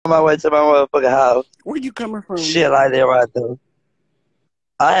my way to my motherfucking house. Where you coming from? Shit like that right there.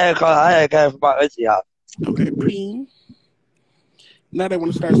 I had came from my auntie house. Okay, P. Now they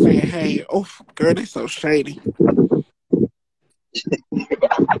want to start saying, hey, oh, girl, they so shady.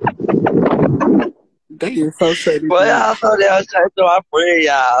 They is so shady. Well, y'all know they was trying to my friend,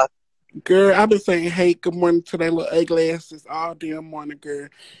 y'all. Girl, I've been saying, hey, good morning to their little ugly asses all damn morning, girl.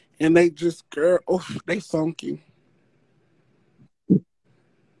 And they just, girl, oh, they funky.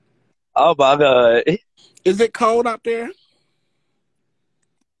 Oh my God. Is it cold out there?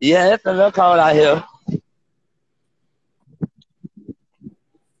 Yeah, it's a little cold out here.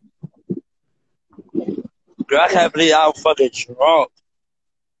 Girl, I can't believe I'm fucking drunk.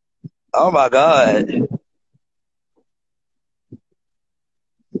 Oh my God.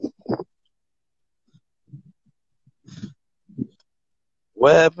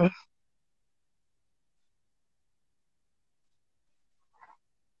 What happened?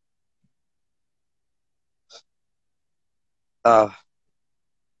 Uh,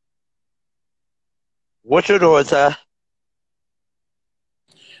 what you doing, Ty?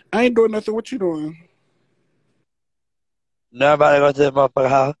 I ain't doing nothing. What you doing? Nobody go to the motherfucking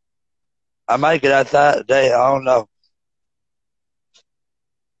house. I might get outside today. I don't know.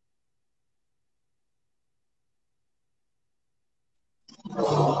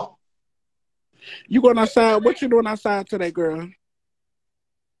 You going outside? What you doing outside today, girl?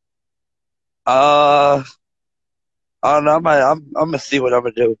 I don't know. I'm gonna see what I'm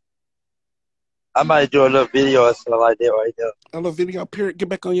gonna do. I might do a little video or something like that right there. A little video period. Get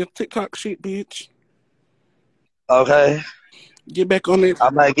back on your TikTok shit, bitch. Okay. Get back on it. I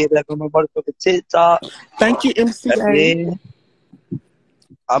might get back on my motherfucking TikTok. Thank you, And MCA. then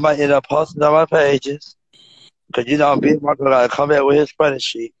I might end up posting on my pages. Cause you know, Big Marco gotta come back with his funny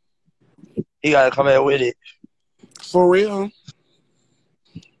shit. He gotta come back with it. For real.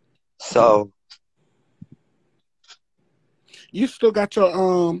 So You still got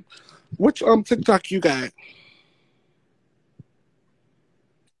your which TikTok you got?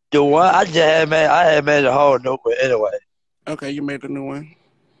 the one I had made a whole new one anyway. Okay, you made a new one.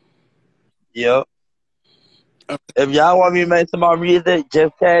 Yep. Okay. If y'all want me to make some more music,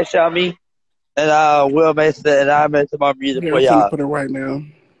 just cash out me, and I will make some. And I'll make some more music Here, for I'm gonna y'all. put it right now.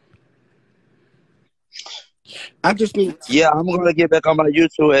 I just need. Yeah, I'm gonna get back on my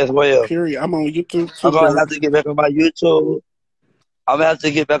YouTube as well. Period. I'm on YouTube I'm too, gonna girl. have to get back on my YouTube. I'm gonna have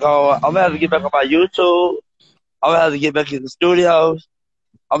to get back on. I'm gonna have to get back on my YouTube. I'm gonna have to get back in the studios.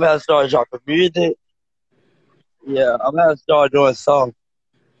 I'm gonna have to start dropping music. Yeah, I'm gonna have to start doing songs.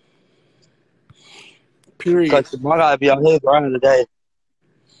 Period. Cause tomorrow I gotta be on his grind today.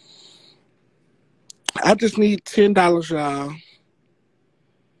 I just need $10, y'all.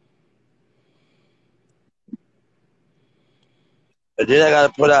 And then I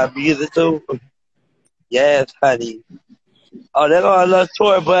gotta put out music too. Yes, honey. Oh, they're going a little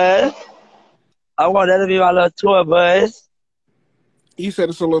tour bus. I want that to be my little tour bus. You said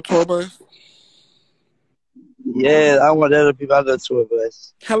it's a little tour bus. Yeah, I want that to be my little tour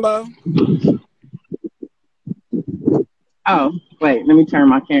bus. Hello. Oh, wait, let me turn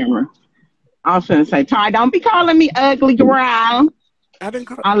my camera. I was gonna say, Ty, don't be calling me ugly, girl. I didn't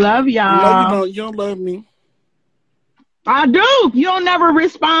call. I love No, you y'all. don't. You don't love me. I do. You don't never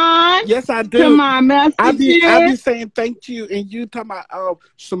respond Yes, I to do. my I messages. be saying thank you, and you talking about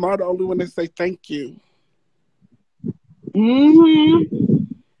Shamar the only one that say thank you.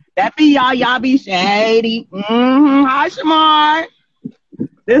 That be y'all. Y'all be shady. Hi, Shamar.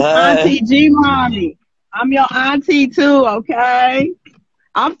 This Auntie G Mommy. I'm your auntie too, okay?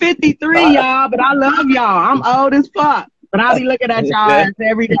 I'm 53, y'all, but I love y'all. I'm old as fuck, but I be looking at y'all ass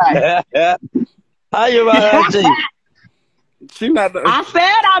every day. How you my auntie? She not the. I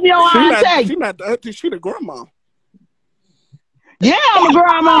said I'm your auntie. She not the auntie. She the grandma. Yeah, I'm a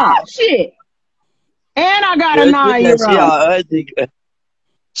grandma. Shit. And I got a 9-year-old.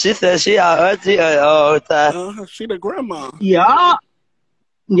 She said she our auntie all the time. She the grandma. Yeah.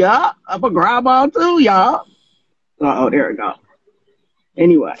 Yeah. I'm a grandma too, y'all. Oh, there we go.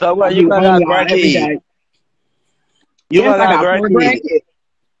 Anyway. So what, you got grandkids? Yes, I got 4 grandkids.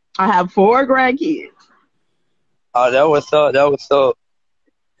 I have 4 grandkids. Oh, that was so.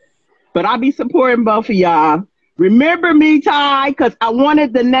 But I be supporting both of y'all. Remember me, Ty, because I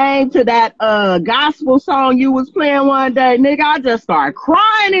wanted the name to that gospel song you was playing one day. Nigga, I just started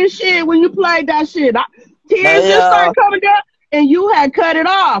crying and shit when you played that shit. Tears just started coming down, and you had cut it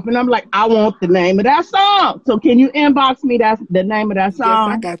off. And I'm like, I want the name of that song. So can you inbox me the name of that song?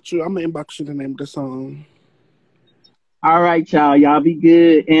 Yes, I got you. I'm going to inbox you the name of the song. All right, y'all. Y'all be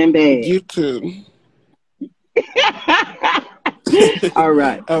good and bad. You too. All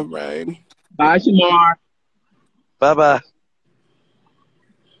right. All right. Bye, Shamar. Bye-bye.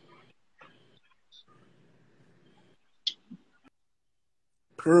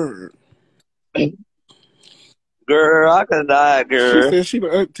 Girl. Girl, I could die, She girl. said she the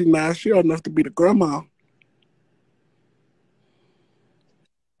auntie now. She old enough to be the grandma.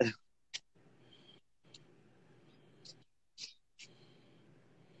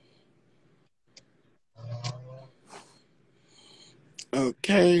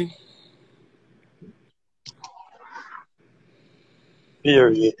 Okay.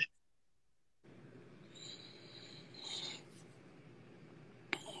 Period.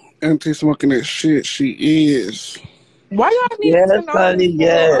 Auntie smoking that shit. She is. Why y'all need Yes, $10 honey, for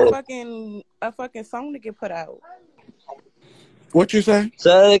yes. a fucking song to get put out? What you say?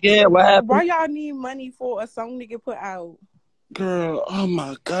 Say it again. What Why happened? y'all need money for a song to get put out? Girl, oh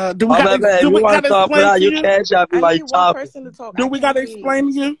my God. Do we Oh, gotta baby, if do you we want gotta to talk explain out, to you you? cash out me I while you need one talking. person to talk. Do I we gotta can't hear.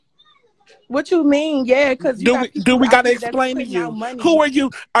 explain to you? What you mean? Yeah, because you Do got we do people we out gotta here that's explain to putting out you? Who money. are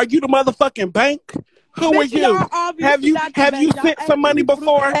you? Are you the motherfucking bank? Who are Bitch, y'all you? Have obviously you not the have you bank. Y'all sent some asking money people to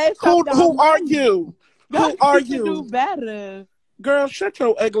before? cash out y'all Who are money. you? Y'all Who are need to do you? better. Girl, shut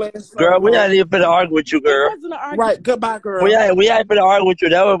your ugly ass up, Girl, we hoe. ain't even finna argue with you, It girl. wasn't an argument. Right, goodbye, We girl. ain't, we ain't finna argue with you.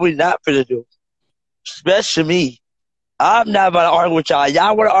 That's what we not finna do. Especially me. I'm not about to argue with y'all.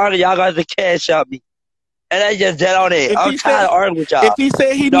 Y'all want to argue, y'all got to cash out me. And they just dead on it. If I'm he said tired of arguing with if y'all. he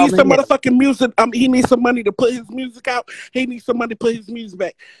said he No, needs some man. motherfucking music, he needs some money to put his music out. He needs some money to put his music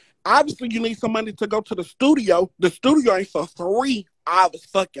back. Obviously, you need some money to go to the studio. The studio ain't for free. I was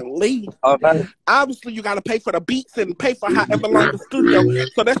fucking leave. Okay. Obviously, you got to pay for the beats and pay for however long the studio.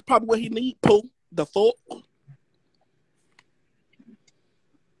 So that's probably what he need. Pooh the fuck.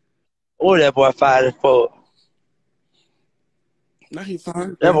 Oh, that boy fine as fuck. Now he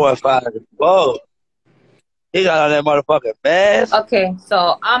fine. That Girl. boy fine as fuck. He got on that motherfucking mask. Okay,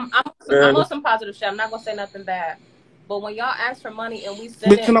 so I'm Girl. on some positive shit. I'm not gonna say nothing bad. But when y'all ask for money and we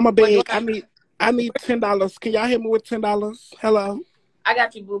send Bitch, it, and I'm a we're doing beg. I need $10. Can y'all hit me with $10? Hello. I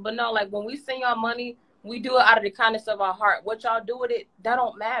got you, boo. But no, like when we send y'all money, we do it out of the kindness of our heart. What y'all do with it, that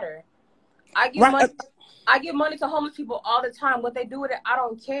don't matter. I give Right. money I give money to homeless people all the time. What they do with it, I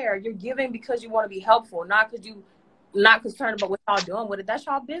don't care. You're giving because you want to be helpful, not because you not concerned about what y'all doing with it. That's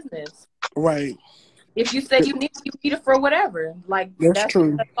y'all business. Right. If you say you need it for whatever, like That's that's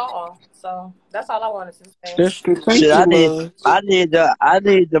true. all. So that's all I wanted to say. That's true. Shit, Thank you, love. I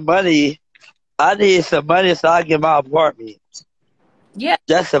need the money. I need some money so I get my apartment. Yeah,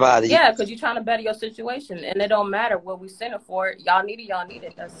 That's about it. yeah, because you're trying to better your situation, and it don't matter what we send it for. Y'all need it, y'all need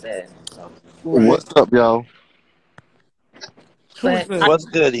it. That's it. So, Right. What's up, y'all? Who is but that? What's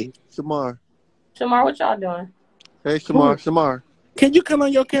goody? Shamar. Shamar, what y'all doing? Hey, Shamar. Who? Shamar. Can you cut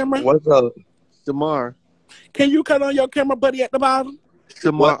on your camera? What's up? Shamar. Can you cut on your camera, buddy, at the bottom?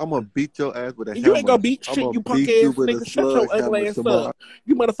 Shamar, What? I'm going to beat your ass with a You ain't hammer. gonna beat I'm shit, going you to punk beat you ass with a nigga. Shut your sludge hammer, ugly ass Shamar. up.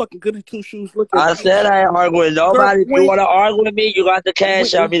 You motherfucking goody two shoes looking I said bitch. I ain't arguing with Girl, nobody. If you want to argue with me, you got to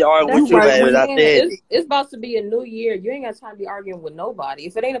cash out when me to argue you with That's you, what right I'm baby. when That's saying. it. It's about to be a new year. You ain't got time to be arguing with nobody.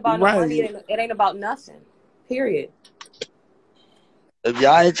 If it ain't about no money, right. it ain't about nothing. Period. If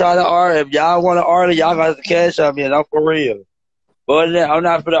y'all ain't trying to argue, if y'all want to argue, y'all got to cash out me, and I'm for real. But I'm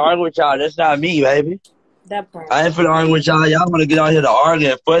not for the argue with y'all. That's not me, baby. That part. I ain't for the argue with y'all. Y'all want to get out here to argue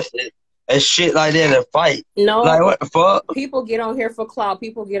and fuss and shit like that and fight. No, Like, what the fuck? people get on here for clout.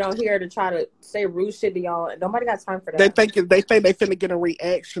 People get on here to try to say rude shit to y'all. Nobody got time for They that. think they finna get a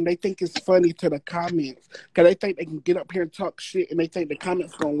reaction. They think it's funny to the comments because they think they can get up here and talk shit, and they think the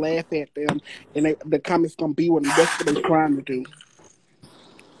comments gonna laugh at them, and the comments gonna be with them. That's what they trying to do.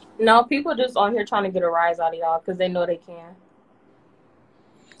 No, people just on here trying to get a rise out of y'all because they know they can.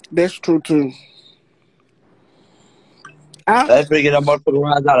 That's true too. I They finna get a motherfucking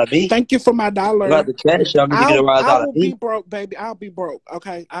rise out of me. thank you for my You got dollar. to cash out me to get a rise I out of will be me. broke, baby. I'll be broke.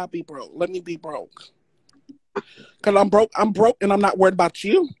 Okay, I'll be broke. Let me be broke. Cause I'm broke. I'm broke, and I'm not worried about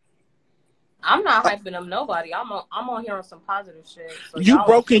you. I'm not hyping up nobody. I'm on here on some positive shit. So You y'all on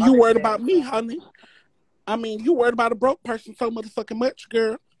broke, some and you other worried shit. about me, So. honey. I mean, you worried about a broke person so motherfucking much,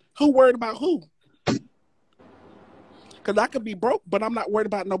 girl. Who worried about who? Cause I could be broke, but I'm not worried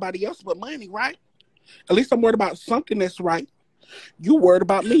about nobody else but money, right? At least I'm worried about something that's right. You worried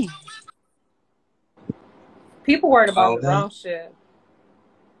about me. People worried about the Okay. wrong shit.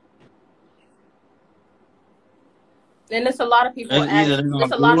 And it's a lot of people It's either ask. they're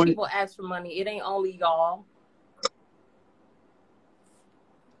It's gonna a lot do of it. people ask for money. It ain't only y'all.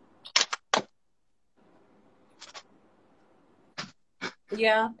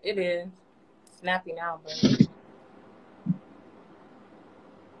 Yeah, it is. Snappy now, but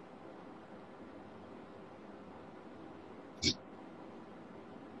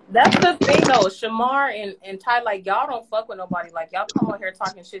That's the thing though. Shamar and Ty, like y'all don't fuck with nobody. Like y'all come on here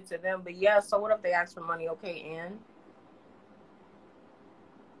talking shit to them. But yeah, so what if they ask for money? Okay, and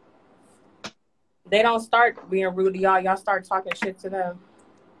they don't start being rude to y'all. Y'all start talking shit to them.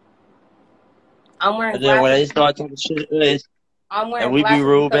 I'm wearing And then when they glasses. start talking shit to us, I'm and wearing we be glasses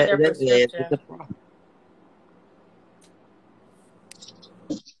rude because back to they're that, then it's prescription. the problem.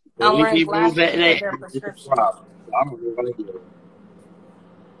 When I'm we wearing be rude glasses back to because that, they're it's the prescription. problem. I don't know what to do.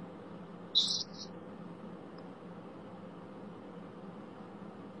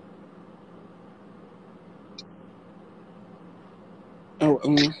 Oh,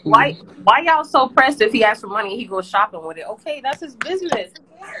 Why y'all so pressed if he asks for money he goes shopping with it? Okay, that's his business. Who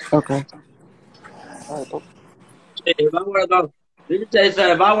cares? okay. Shit, if I want to go, let me tell you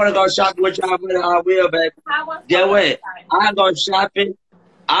something. If I want to go shopping with y'all, I will, baby. I was Get fucking what? outside. I go shopping.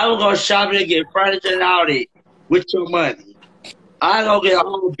 I will go shopping and get furniture and all that with your money. I go get a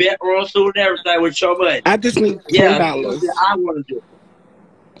whole bedroom suit and everything with your money. I just need Yeah, that's $10. something I want to do.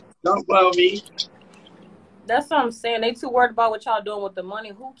 Don't bother me. That's what I'm saying. They too worried about what y'all doing with the money.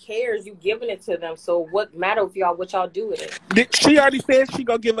 Who cares? You giving it to them. So what matter if y'all what y'all do with it? She already said she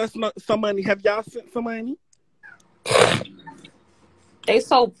gonna give us some money. Have y'all sent some money? They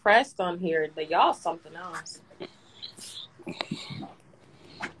so pressed on here that y'all something else.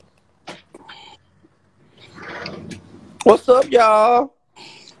 What's up, y'all?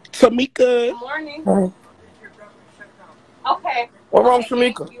 Tamika. Good morning. Hey. Okay. What wrong, Okay,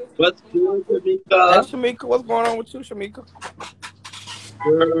 thank Shamika? you. What's good, Hey, Tamika? Shamika, what's going on with you, Shamika?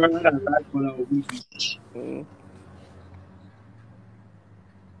 Girl, I got a lot going on with me. Mm.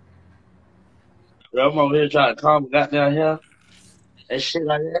 Girl, I'm over here trying to calm got down here and shit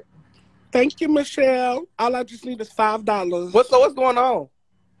like that. Thank you, Michelle. All I just need is $5. What's going on?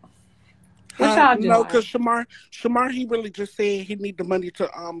 What y'all No, doing? because Shamar, he really just said he need the money to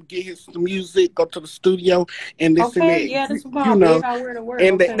get his music, go to the studio, and this and Okay, that. yeah, this is You gonna be know, about where to work.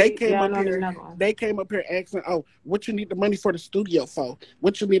 and they Okay, came yeah, I up know there's here. another one. They came up here asking, "Oh, what you need the money for the studio for?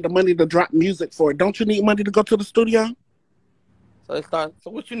 What you need the money to drop music for? Don't you need money to go to the studio?" So it starts.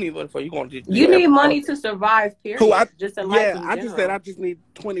 So what you need money for? You gonna do You your need every money to survive, Who period. Just in life in I just said I general. just need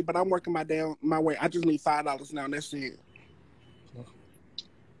 20, but I'm working my way. I just need $5 now. And that's it.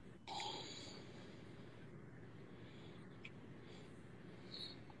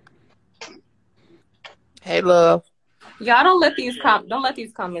 Hey, love. Y'all don't let these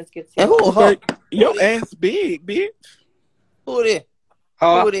comments get to And who y'all. her? But Who your it is? ass big, bitch. Who it is?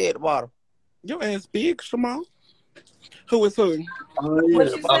 Huh? Who it is at the bottom? Your ass big, Shamar. Who is who? Oh, Who yeah, it What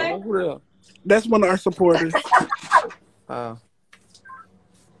at you the bottom? say? Who it is? That's one of our supporters.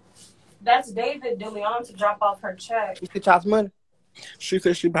 That's David DeLeon to drop off her check. You see Child's money? She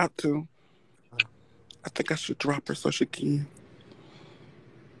said she about to. I think I should drop her so she can.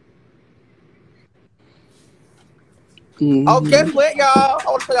 Oh, guess Mm-hmm. what, y'all? I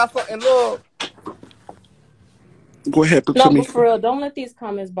want to tell y'all something. Look, What happened to No, me? but for real, don't let these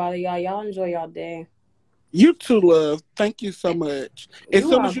comments bother y'all. Y'all enjoy y'all day. You too, love. Thank you so much. As You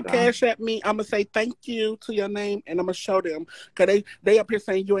soon as you welcome. cash at me, I'm gonna say thank you to your name, and I'm gonna show them. Cause they up here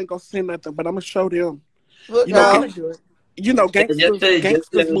saying you ain't gonna say nothing, but I'm gonna show them. look, You No, know, I'm y'all. gonna do it. just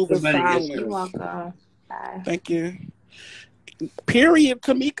gangsters tell moving somebody yes, You silence. welcome. Bye. Thank you. Period,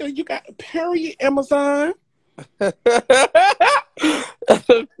 Tamika. You got period, Amazon.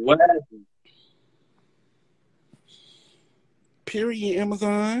 What? Period,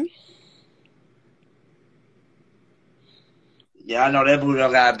 Amazon. Yeah, I know that booty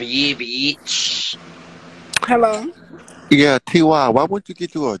don't got bitch. Hello. Yeah, Ty, why won't you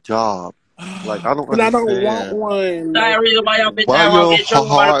get you a job? Like, I don't And I don't want understand. one. That's the reason why your bitch Why ass won't your get your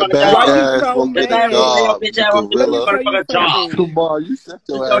hard motherfucking back Why job. you ass so won't That's get a the mad? reason why your job, bitch you ass won't get Let your me gorilla? tell you motherfucking job. something. Kumar, you shut Get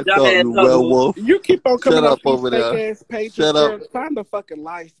your your ass dumb up, ass you up, boo. werewolf. You keep on Shut coming off up these over fake there. ass pages, Shut up. girl. Find a fucking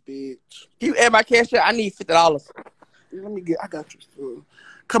life, bitch. You add my cash out. I need $50. I got you. Too.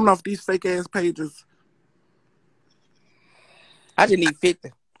 Coming off these fake ass pages. I just need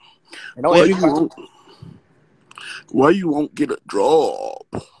 50. And don't Why add me you for my. won't get a job?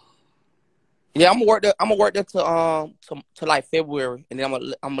 Yeah, I'm gonna work there. I'm gonna work there to like February, and then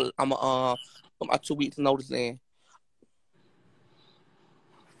I'm gonna put my 2 weeks notice in.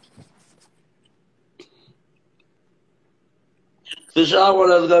 Since y'all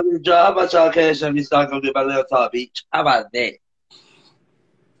want us to go to the job, how about y'all cash at me so I can go get my laptop, bitch? How about that?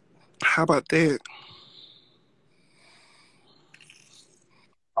 How about that?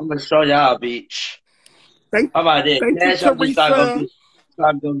 I'm gonna show y'all, bitch. Thank, How about that? thank you, Cash at me Teresa. so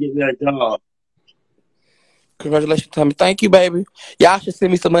I can go get me a job. Congratulations, Tommy. Thank you, baby. Y'all should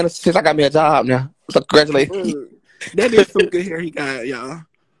send me some money since I got me a job now. So congratulations. That is some good hair he got, y'all.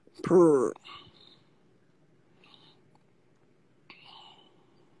 Per.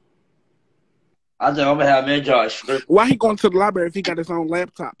 I think I'm gonna have me a strip. Why he going to the library if he got his own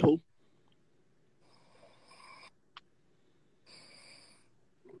laptop, Pooh?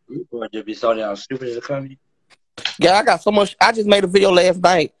 You gonna just be so damn stupid as a company. Yeah, I got so much. I just made a video last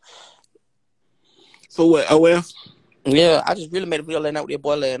night. So what, OF? Yeah, I just really made a video last night with that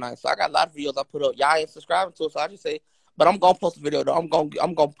boy last night. So I got a lot of videos I put up. Y'all ain't subscribing to it, so I just say, but I'm gonna post a video though. I'm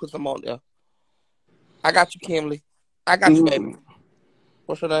gonna put some on there. I got you, Kimberly. I got you, baby.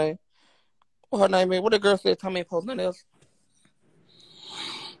 What's her name? What her name is? What the girl said? Tell me ain't post nothing else.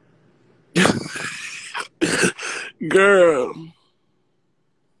 Girl.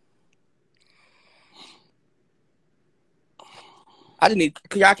 I just need.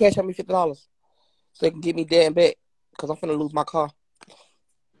 Could y'all cash out me $50 so they can get me dead and back? Cause I'm finna lose my car.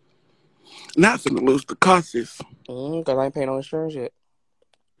 Not finna lose the causes. Cause I ain't paying no insurance yet.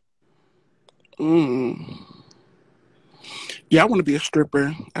 Yeah, I want to be a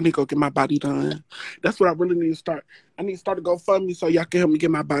stripper. I need to go get my body done. That's what I really need to start. I need to start a GoFundMe so y'all can help me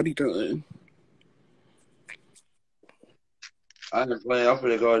get my body done. I ain't playing. I'm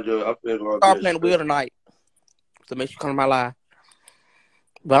finna go do. I'm finna go. Start playing the wheel tonight to make sure you come to my live.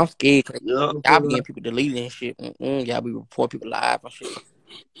 But I'm scared. Yeah, Y'all be getting people deleting and shit. Y'all be reporting people live and shit.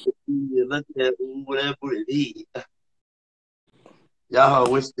 yeah, look at whatever it is.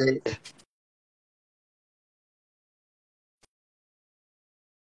 Y'all wish that.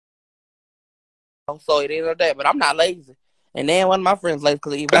 So it is or that, but I'm not lazy. And then one of my friends lazy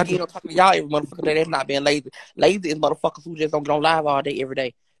because if we get on talking to y'all every motherfucking day, that's not being lazy. Lazy is motherfuckers who just don't get on live all day, every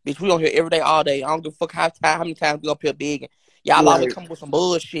day. Bitch, we on here every day, all day. I don't give a fuck how many times we up here big. Y'all always come with some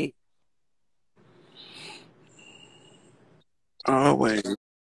bullshit. Always.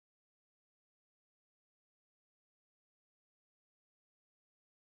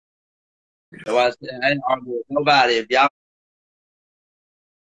 So I said, I ain't arguing with nobody. If y'all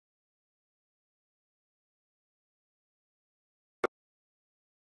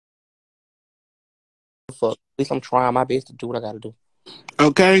Fuck. At least I'm trying my best to do what I gotta do.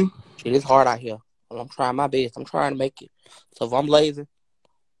 Okay. Shit, it's hard out here. I'm trying my best. I'm trying to make it. So if I'm lazy,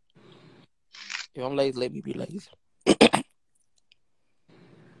 let me be lazy.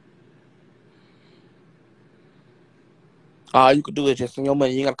 All you could do is just send your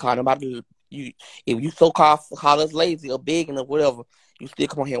money. You ain't gotta call nobody. If you call us lazy or big or whatever, you still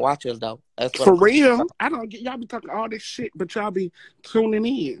come on here and watch us though. That's what For real, I don't get y'all be talking all this shit, but y'all be tuning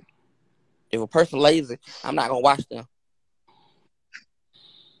in. If a person lazy, I'm not gonna watch them.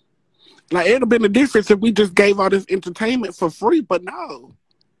 Like it'd have been a difference if we just gave all this entertainment for free, but no.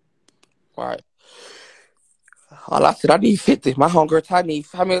 Right. All I said, I need 50. My homegirl Ty need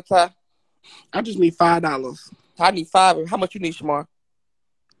how many Ty? I just need $5. Ty need 5. How much you need, Shamar?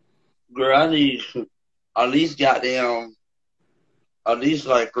 girl, I need at least goddamn, at least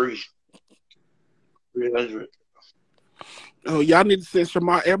like 300. Oh, y'all need to send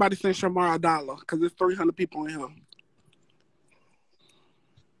Shamar. Everybody send Shamar $1 because there's 300 people in here.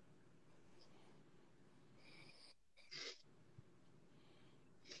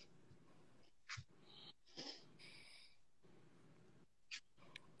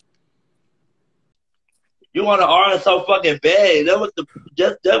 You want to argue so fucking bad. That was the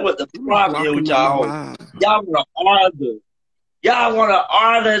problem here with y'all. Y'all want to argue. Y'all want to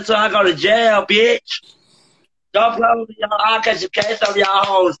argue until I go to jail, bitch. Don't play with me, y'all. I'll catch a case of y'all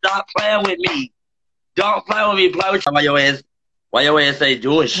hoes. Stop playing with me. Don't play with me. Play with y'all. Why your ass ain't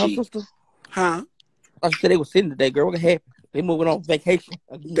doing shit? Sister? Huh? I said they was sitting today, girl. What happened? They moving on vacation.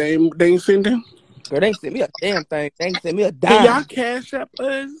 They ain't sending? Girl, they ain't sent me a damn thing. They ain't sent me a dime. Can y'all cash up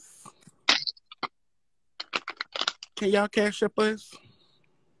us? Can y'all cash up us?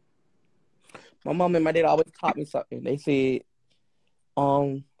 My mom and my dad always taught me something. They said,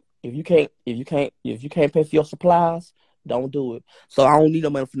 if you can't pay for your supplies, don't do it. So I don't need no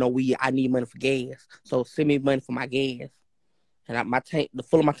money for no weed. I need money for gas. So send me money for my gas. And my tank, the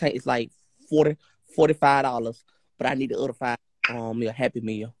full of my tank is like $45, but I need the other $5 a Happy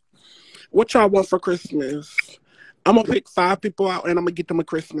Meal. What y'all want for Christmas? I'm gonna pick 5 people out and I'm gonna get them a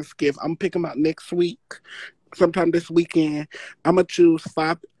Christmas gift. I'm gonna pick them out next week. Sometime this weekend, I'm gonna choose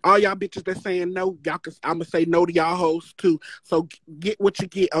 5. All y'all bitches that saying no, y'all can. I'm gonna say no to y'all hoes too. So get what you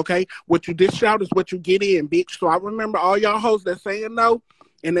get, okay? What you dish out is what you get in, bitch. So I remember all y'all hoes that saying no,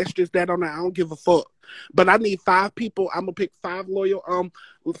 and that's just that on that. I don't give a fuck. But I need 5 people. I'm gonna pick 5 loyal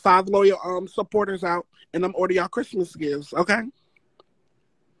supporters out, and I'm order y'all Christmas gifts, okay?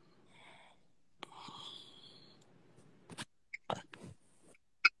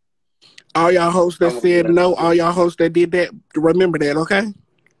 All y'all hosts that said no, all y'all hosts that did that, remember that, okay?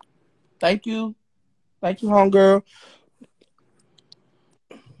 Thank you, homegirl.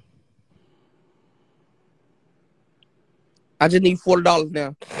 I just need $40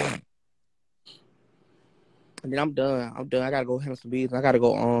 now. And then I'm done. I gotta go handle some business. I gotta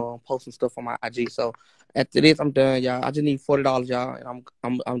go post some stuff on my IG. So after this, I'm done, y'all. I just need $40, y'all,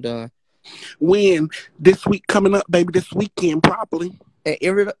 and I'm done. When this week coming up, baby, this weekend probably. And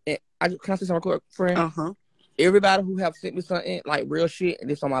can I say something quick, friend? Everybody who have sent me something like real shit, and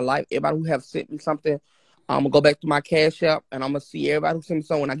this on my life. Everybody who have sent me something, I'm gonna go back to my Cash App, and I'm gonna see everybody who sent me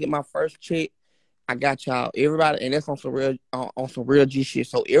something. When I get my first check, I got y'all. Everybody, and that's on some real G shit.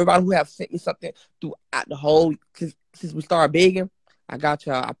 So everybody who have sent me something throughout the whole since we started begging, I got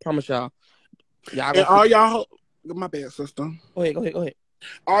y'all. I promise y'all. And all y'all, my bad, sister. Go ahead.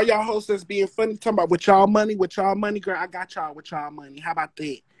 All y'all hosts that's being funny, talking about with y'all money, girl. I got y'all with y'all money. How about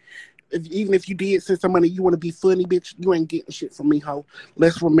that? Even if you did send some money, you want to be funny, bitch, you ain't getting shit from me, ho.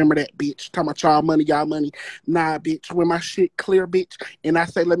 Let's remember that, bitch. Talking about y'all money. Nah, bitch. When my shit clear, bitch, and I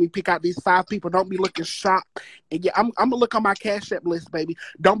say, let me pick out these 5 people, don't be looking shocked. And yeah, I'm going to look on my Cash App list, baby.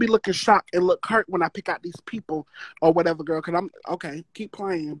 Don't be looking shocked and look hurt when I pick out these people or whatever, girl, because okay, keep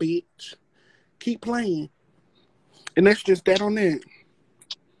playing, bitch. Keep playing. And that's just that on that.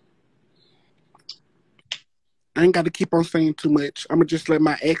 I ain't got to keep on saying too much. I'm going to just let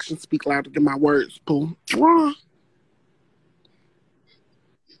my actions speak louder than my words, boo. Oh,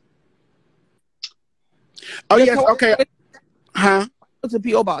 yes, okay. Huh? What's the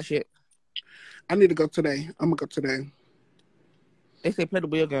P.O. box shit? I need to go today. I'm going to go today. They say play the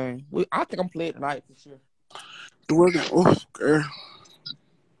wheel game. I think I'm playing tonight for sure. The wheel game? Oh, girl.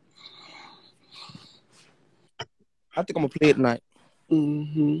 I think I'm going to play it tonight.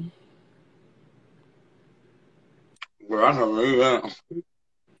 Mm-hmm. Bro, I don't believe that.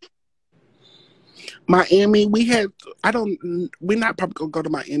 Miami, we're not probably gonna go to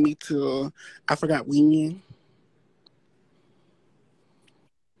Miami till I forgot when.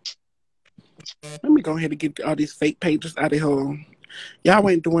 Let me go ahead and get all these fake pages out of here. Y'all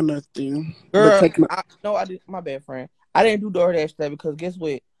ain't doing nothing. Girl, I did. My bad, friend. I didn't do DoorDash today because guess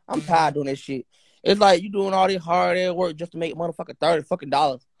what? I'm tired of doing that shit. It's like you doing all this hard ass work just to make motherfucking $30 fucking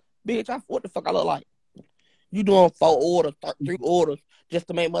dollars. Bitch, what the fuck I look like? You doing 4 orders, 3 orders just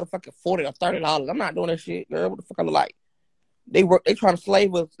to make motherfucking $40 or $30. I'm not doing that shit, girl. What the fuck I look like? They trying to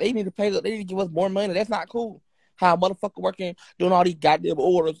slave us. They need to pay us. They need to give us more money. That's not cool. How a motherfucker working, doing all these goddamn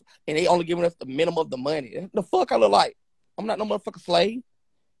orders, and they only giving us the minimum of the money. The fuck I look like? I'm not no motherfucking slave.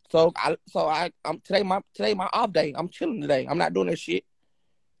 I'm today my off day. I'm chilling today. I'm not doing that shit.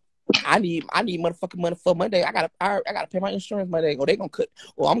 I need motherfucking money for Monday. I gotta pay my insurance Monday, or they gonna cut,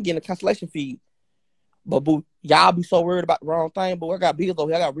 or I'm getting a cancellation fee. But boo, y'all be so worried about the wrong thing. But I got bills over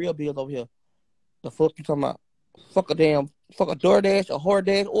here. I got real bills over here. The fuck you talking about? Fuck a DoorDash, a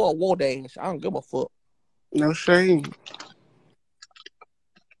HorDash, or a WarDash. I don't give a fuck. No shame.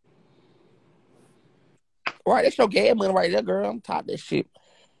 Right, that's your gas money right there, girl. I'm tired of that shit.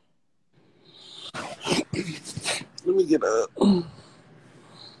 Let me get up.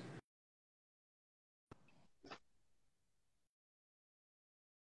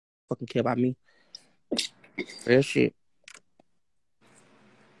 Fucking care about me. Real shit.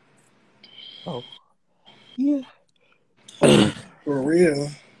 Oh. Yeah. For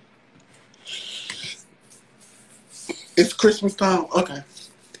real. It's Christmas time. Okay.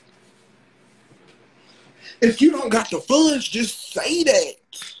 If you don't got the funds, just say that.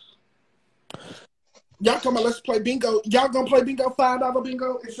 Y'all come on, let's play bingo. Y'all gonna play bingo, $5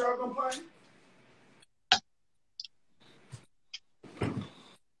 bingo? Is y'all gonna play?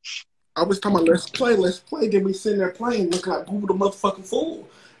 I was talking about let's play. Then we sitting there playing, look like Google the motherfucking fool.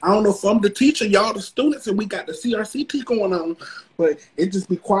 I don't know if I'm the teacher, y'all the students, and we got the CRCT going on, but it just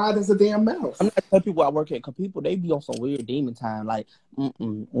be quiet as a damn mouse. I'm not telling people I work at, because people, they be on some weird demon time. Like,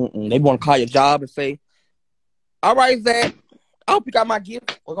 They want to call your job and say, all right, Zach, I hope you got my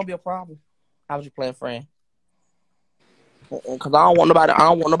gift. What's going to be a problem? I was just playing friend. Because I don't want nobody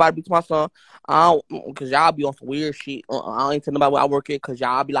to be to my son. Because y'all be on some weird shit. I ain't tell nobody where I work at, because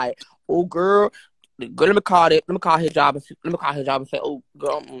y'all be like, oh, girl, let me call his job and say, oh,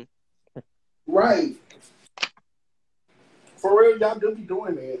 girl. Right. For real, y'all do be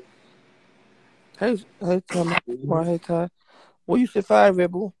doing that. Hey, Ty. Well, you said 5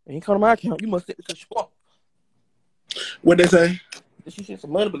 Red Bull, and you come to my account. You must sit because she want. What they say? She said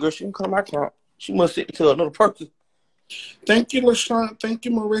some money, but girl, she didn't come to my account. She must sit to another person. Thank you, LaShawn. Thank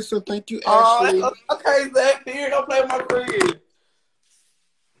you, Marissa. Thank you, Ashley. Okay, Zach. Here, don't play with my friend.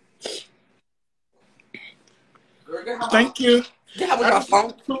 Girl, thank you.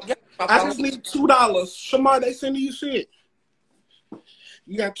 I just need $2. Shamar, they sending you shit.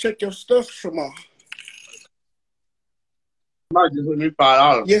 You gotta check your stuff, Shamar. Might just give me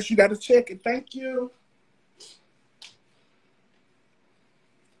 $5. Yes, you gotta check it. Thank you.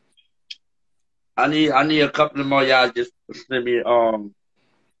 I need a couple of more y'all just send me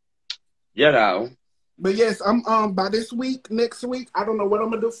yeah. But yes, I'm by this week, next week, I don't know what I'm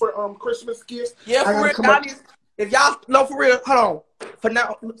gonna do for Christmas gifts. Yeah, I for gotta real. come up. If y'all no for real, hold on. For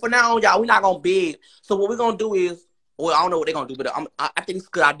now on, y'all, we're not gonna beg. So what we're gonna do is, well, I don't know what they're gonna do, but I think it's a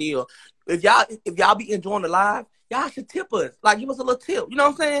good idea. If y'all be enjoying the live, y'all should tip us. Like, give us a little tip. You know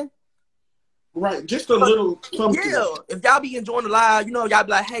what I'm saying? Right, just a little something. Yeah. If y'all be enjoying the live, you know, y'all be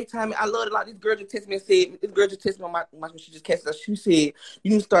like, hey, Tommy, I love it. Like, this girl just texted me and said, this girl just texted me on my she just texted us. She said,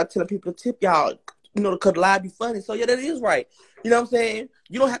 you need to start telling people to tip y'all, you know, because the live be funny. So yeah, that is right. You know what I'm saying?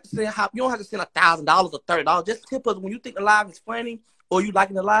 You don't have to send $1,000 or $30. Just tip us when you think the live is funny or you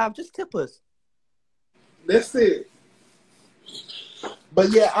liking the live. Just tip us. That's it. But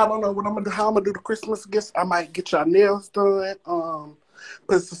yeah, I don't know what I'm gonna do. How I'm gonna do the Christmas gifts? I might get your nails done.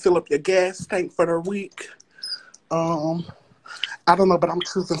 Put to fill up your gas tank for the week. I don't know, but I'm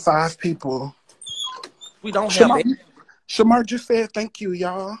choosing 5 people. We don't have it. Shamar just said thank you,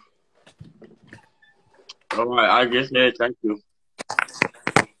 y'all. All right, I just said thank you.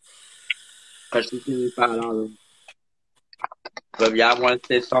 Cause she gave me $5. So if y'all want to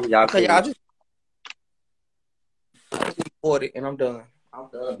say something, y'all Okay, say y'all just record it and I'm done. I'm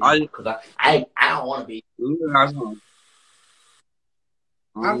done because I don't want to be.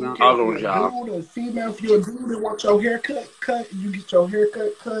 I don't care if you're a dude or a female. If you're a dude and want your haircut cut, you get your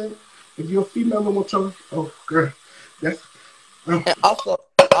haircut cut. If you're a female and want your girl, that's. And also,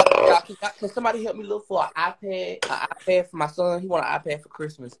 y'all, can somebody help me look for an iPad for my son? He want an iPad for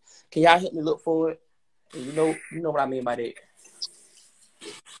Christmas. Can y'all help me look for it? And you know what I mean by that.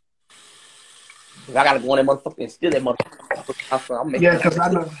 If I gotta go on that motherfucker and steal that motherfucker, because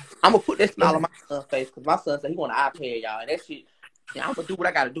I know. I'm gonna put that smile on my son's face because my son said he want an iPad, y'all. And that shit, yeah, I'm gonna do what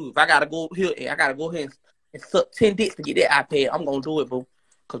I gotta do. If I gotta go here and suck 10 dicks to get that iPad, I'm gonna do it, boo.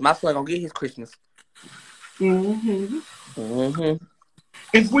 Cause my son gonna get his Christmas. If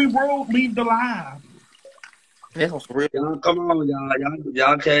we roll, leave the live. That's on real. Y'all come on,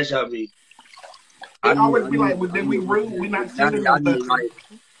 y'all cash out me. It always be like, then we rude, we not sending us nothing.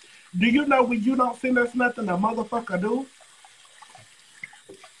 Do you know when you don't send us nothing, a motherfucker do?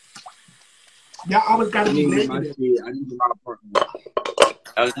 Y'all always gotta be negative. I need my apartment.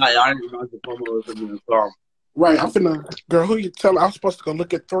 I need my promo for me. Right, I'm finna, girl, who you telling? I was supposed to go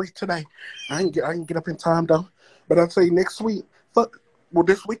look at 3 today. I didn't get up in time though. But I'll tell you next week,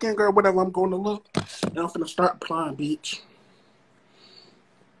 this weekend, girl, whatever, I'm going to look. And I'm finna start applying, bitch.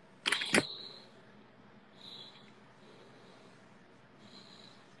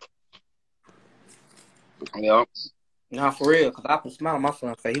 Yeah. Nah, for real, because I can smile on my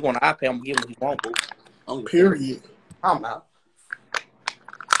son's face. He want an iPad, I'm gonna give him what he want, boo. Period. I'm out.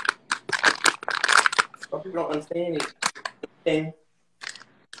 Some people don't understand it. Yeah.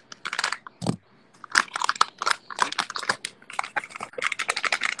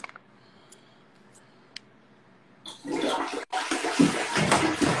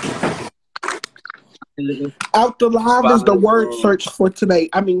 Out the live is the word search for today.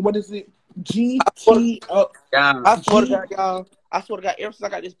 I mean, what is it? GT. I swear to God, y'all. I swear to God, ever since I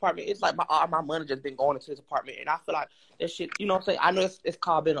got this apartment, it's like my money just been going into this apartment, and I feel like that shit. You know what I'm saying? I know it's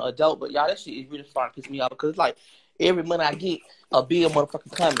called being an adult, but y'all, that shit is really starting to piss me off because it's like every month I get a bill,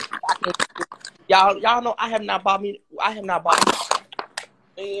 motherfucking coming. Y'all know I have not bought. Man,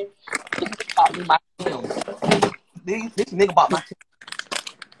 this nigga bought me my Tim. This nigga bought my Tim.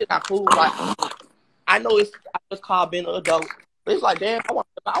 It's not cool. Like, I know it's called being an adult, but it's like, damn, I want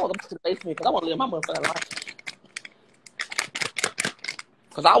to go to the basement because I want to live my motherfucking life.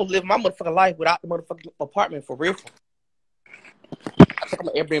 Because I was living my motherfucking life without the motherfucking apartment for real. I took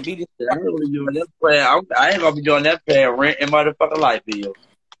my Airbnb. I ain't gonna be doing that paying. I ain't gonna be doing that paying rent and motherfucking light bill.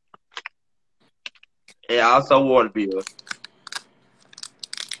 And also water bill.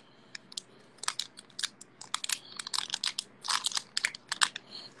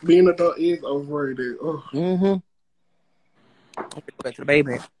 Being an adult is overrated. Oh. I'm gonna go back to the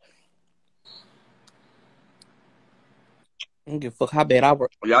baby. I don't give a fuck how bad I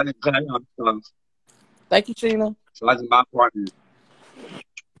work. Y'all need to cut out. Thank you, Sheena. So that's my apartment.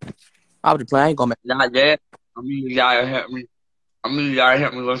 I was just playing. I ain't gonna make. Not yet. I mean, y'all help me.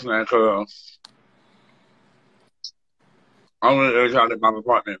 Listen to that cause I'm gonna try to my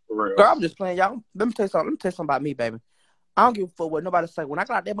apartment for real. Girl, I'm just playing, y'all. Let me tell you something about me, baby. I don't give a fuck what nobody say. When I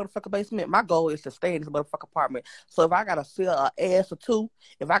got out that motherfucking basement, my goal is to stay in this motherfucking apartment. So if I gotta sell an ass or two,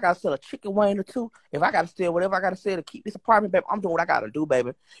 if I gotta sell a chicken wing or two, if I gotta sell whatever I gotta sell to keep this apartment, baby, I'm doing what I gotta do,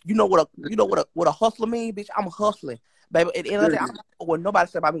 baby. You know what a hustler mean, bitch? I'm hustling. Baby, at the end of the day, I don't know what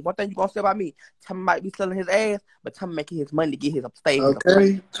nobody say about me. One thing you gonna say about me, Tommy might be selling his ass, but Tommy making his money to get his stay in his apartment.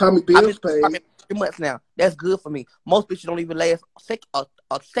 Okay, Tommy I've been in bills this apartment paid. for 3 months now. That's good for me. Most bitches don't even last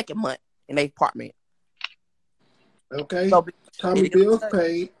a second month in their apartment. Okay, So, bitch, Tommy bills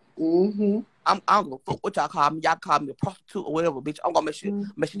paid. Mm-hmm. I don't give a fuck what y'all call me. Y'all call me a prostitute or whatever, bitch. I'm gonna make sure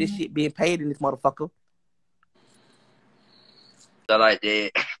this shit being paid in this motherfucker. Stuff like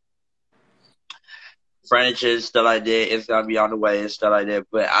that. Furniture, stuff like that. It's gonna be on the way and stuff like that.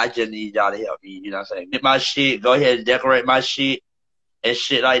 But I just need y'all to help me. You know what I'm saying? Get my shit. Go ahead and decorate my shit and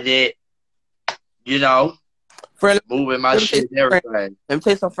shit like that. You know, Friend, moving my let me tell you shit and everything. Let me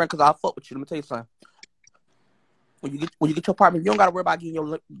tell you something, friend, because I'll fuck with you. Let me tell you something. When you get your apartment, you don't gotta worry about getting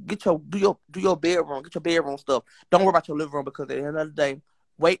do your bedroom, get your bedroom stuff. Don't worry about your living room because at the end of the day,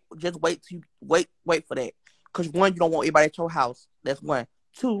 wait for that. Cause one, you don't want anybody at your house. That's one.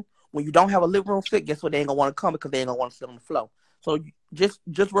 Two, when you don't have a living room fit, guess what? They ain't gonna want to come because they ain't gonna want to sit on the floor. So just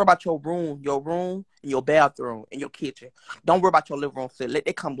worry about your room, and your bathroom, and your kitchen. Don't worry about your living room fit. Let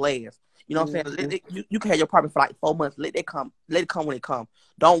it come last. You know what I'm saying? You can have your apartment for like 4 months. Let it come when it come.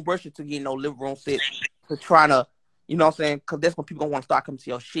 Don't rush it to get no living room fit to trying to. You know what I'm saying? Because that's when people gonna want to start coming to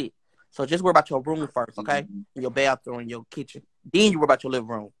your shit. So just worry about your room first, okay? And your bathroom and your kitchen. Then you worry about your living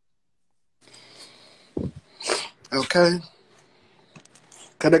room. Okay.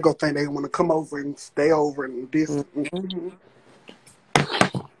 Cause they go think they want to come over and stay over and this. Mm-hmm.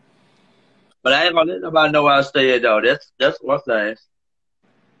 But I ain't gonna let nobody know where I stay at though. That's one thing.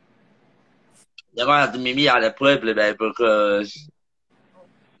 They're gonna have to meet me out at public, baby, because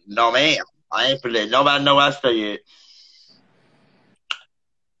no ma'am. I ain't for let nobody know where I stay at.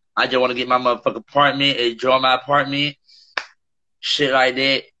 I just wanna get my motherfucking apartment, enjoy my apartment, shit like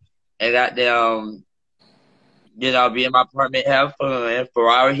that. And goddamn, you know, be in my apartment, have fun.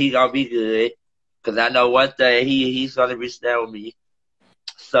 Ferrari, he gonna be good. Cause I know one thing, he's gonna be staying with me.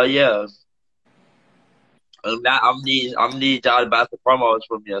 So yeah. I'm need y'all to buy some promos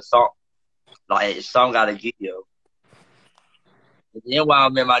from me or something. Like some gotta give you. And then while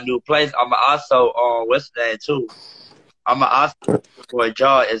I'm in my new place, I'm also on what's the name too. I'm also for a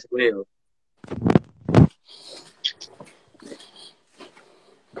job as well.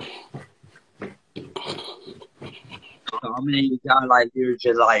 So I'm gonna need y'all like you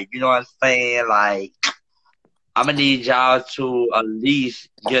just like you know what I'm saying? Like I'm gonna need y'all to at least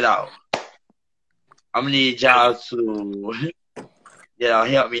get out. I'm gonna need y'all to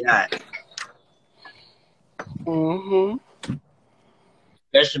help me out.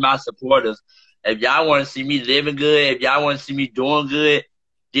 Especially my supporters. If y'all want to see me living good, if y'all want to see me doing good,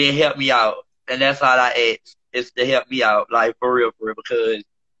 then help me out. And that's all I ask is to help me out, like for real, because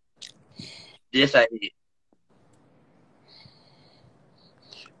this ain't it.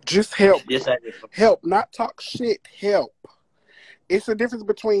 Just help. This ain't it. Help, not talk shit. Help. It's the difference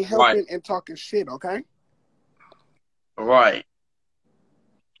between helping and talking shit. Okay. Right.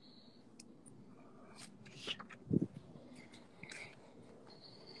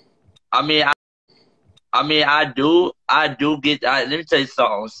 I do get. Let me tell you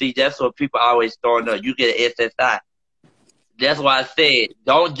something. See, that's what people always throwing up. You get an SSI. That's why I said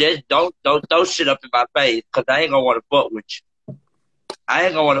don't throw shit up in my face because I ain't gonna want to fuck with you. I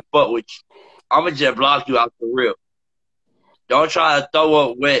ain't gonna want to fuck with you. I'm gonna just block you out the real. Don't try to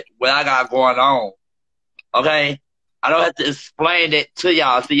throw up what I got going on. Okay? I don't have to explain that to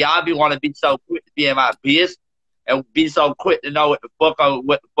y'all. See, y'all be want to be so quick to be in my business and be so quick to know what the fuck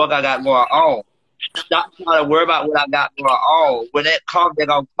I got going on. Stop trying to worry about what I got going on. When that comes, they're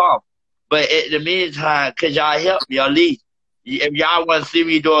gonna come. But in the meantime, could y'all help me at least? If y'all want to see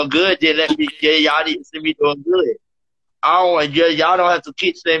me doing good, then y'all need to see me doing good. I don't want y'all don't have to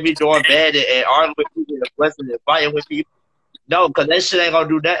keep seeing me doing bad and arguing with people and fussing and fighting with people. No, because that shit ain't gonna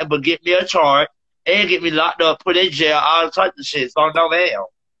do nothing but get me a charge and get me locked up, put in jail, all types of shit. So no man.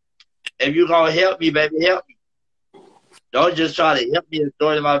 If you gonna help me, baby, help me. Don't just try to help me and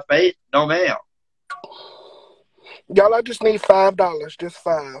throw it in my face. No ma'am. Y'all, I just need $5. Just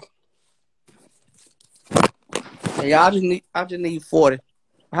 $5. Yeah, I just need 40.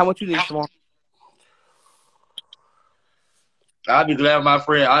 How much you need, Shamar? I'll be glad, my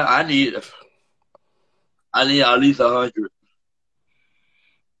friend. I need at least 100.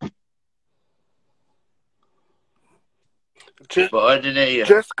 But other than that, yeah.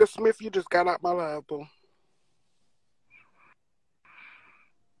 Jessica Smith, you just got out my live, boo.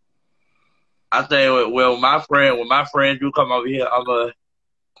 I think when my friend do come over here, cause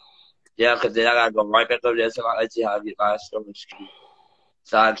then I gotta go right back up there to my auntie house to get my storage key.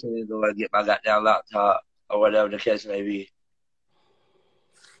 So I can't go and get my goddamn laptop or whatever the case may be.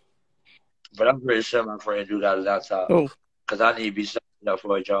 But I'm pretty sure my friend do got a laptop. Oh, Cause I need to be set up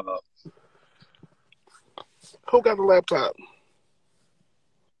for a job. Who got a laptop?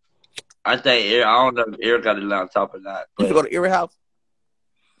 I don't know if Eric got a laptop or not. you should But go to Erie House.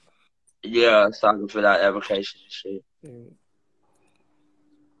 yeah, so I can fill out application and shit. Mm.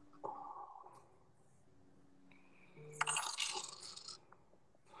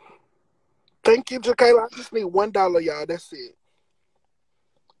 Thank you, Jakayla. I just need $1, y'all. That's it.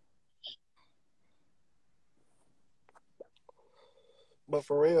 But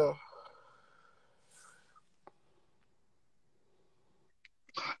for real.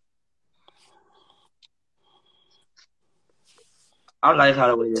 I like how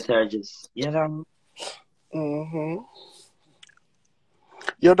the way his hair just, Mm-hmm.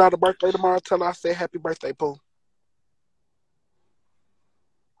 Your daughter's birthday tomorrow. Tell her I said happy birthday, Pooh.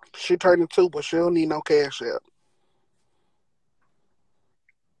 She turning 2, but she don't need no cash yet.